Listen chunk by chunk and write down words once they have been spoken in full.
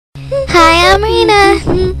I'm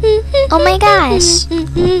Raina. Oh my gosh.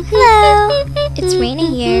 Hello. It's Raina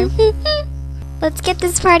here. Let's get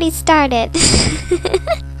this party started.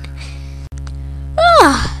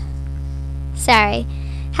 Oh. Sorry.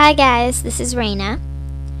 Hi guys, this is Raina.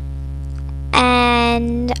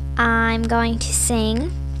 And I'm going to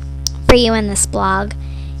sing for you in this blog.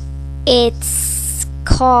 It's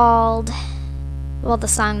called, well, the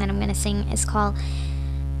song that I'm going to sing is called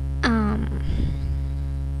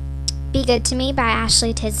Be Good to Me by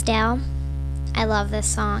Ashley Tisdale. I love this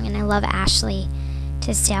song and I love Ashley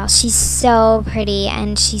Tisdale. She's so pretty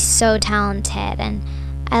and she's so talented and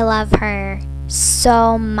I love her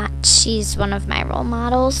so much. She's one of my role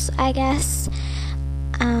models, I guess.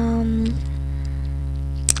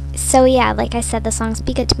 So yeah, like I said, the song's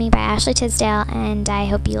Be Good to Me by Ashley Tisdale and I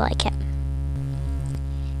hope you like it.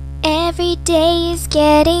 Every day is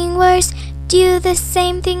getting worse. Do the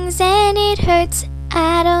same things and it hurts.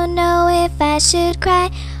 I don't know if I should cry.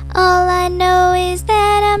 All I know is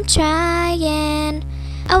that I'm trying.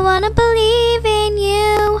 I wanna believe in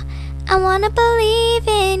you. I wanna believe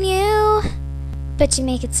in you. But you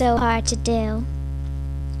make it so hard to do.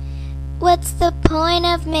 What's the point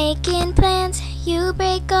of making plans? You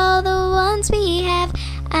break all the ones we have.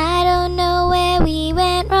 I don't know where we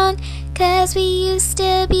went wrong, 'cause we used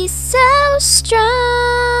to be so strong.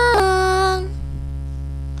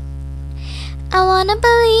 I wanna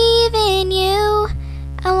believe in you.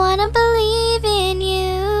 I wanna believe in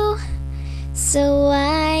you. So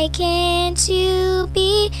why can't you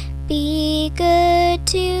be good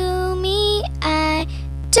to me? I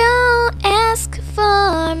don't ask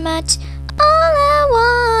for much. All I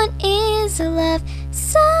want is a love,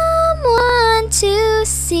 someone to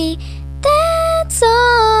see. That's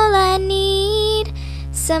all I need.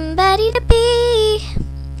 Somebody to be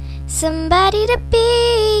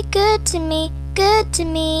good to me, good to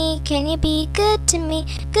me. Can you be good to me,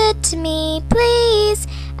 please?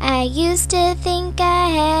 I used to think I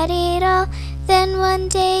had it all, then one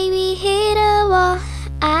day we hit a wall.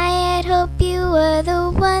 I had hoped you were the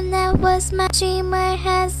one, that was my dream. Where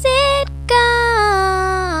has it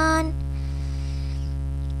gone?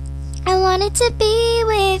 I wanted to be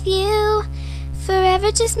with you,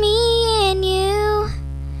 forever just me and you.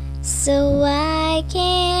 So why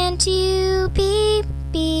can't you be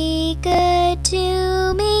good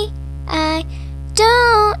to me? I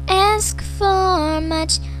don't ask for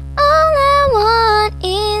much. All I want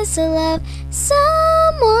is a love,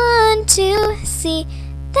 someone to see.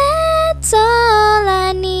 That's all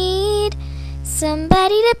I need.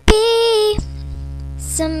 Somebody to be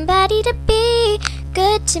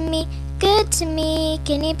good to me, good to me.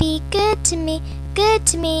 Can you be good to me,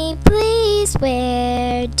 please?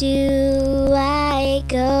 Where do I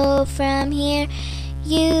go from here?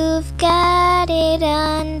 You've got it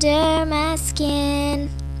under my skin,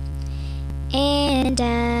 and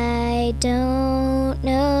I don't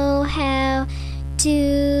know how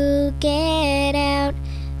to get out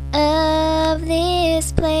of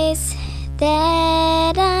this place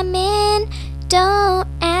that I'm in. Don't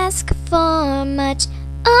ask for much.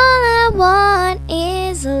 All I want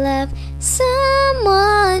is love,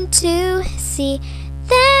 someone to see.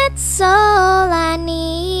 That's all I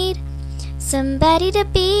need. Somebody to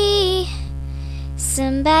be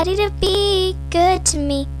good to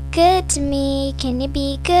me, good to me. Can you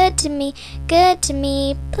be good to me,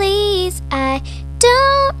 please? I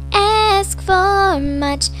don't ask for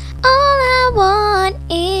much. All I want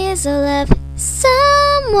is a love,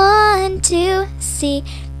 someone to see.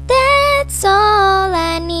 That's all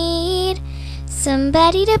I need.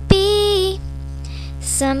 Somebody to be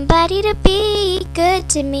good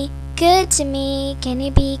to me, Can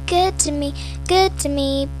you be good to me,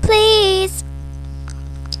 please?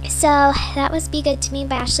 So that was Be Good to Me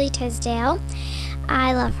by Ashley Tisdale.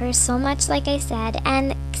 I love her so much, like I said.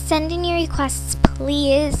 And send in your requests,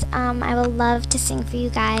 please. I would love to sing for you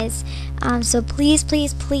guys. So please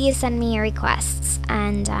send me your requests.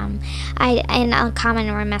 And I'll comment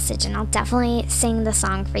or message, and I'll definitely sing the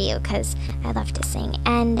song for you because I love to sing.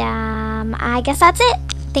 And I guess that's it.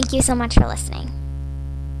 Thank you so much for listening.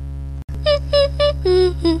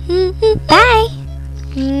 Bye.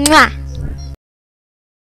 Mwah.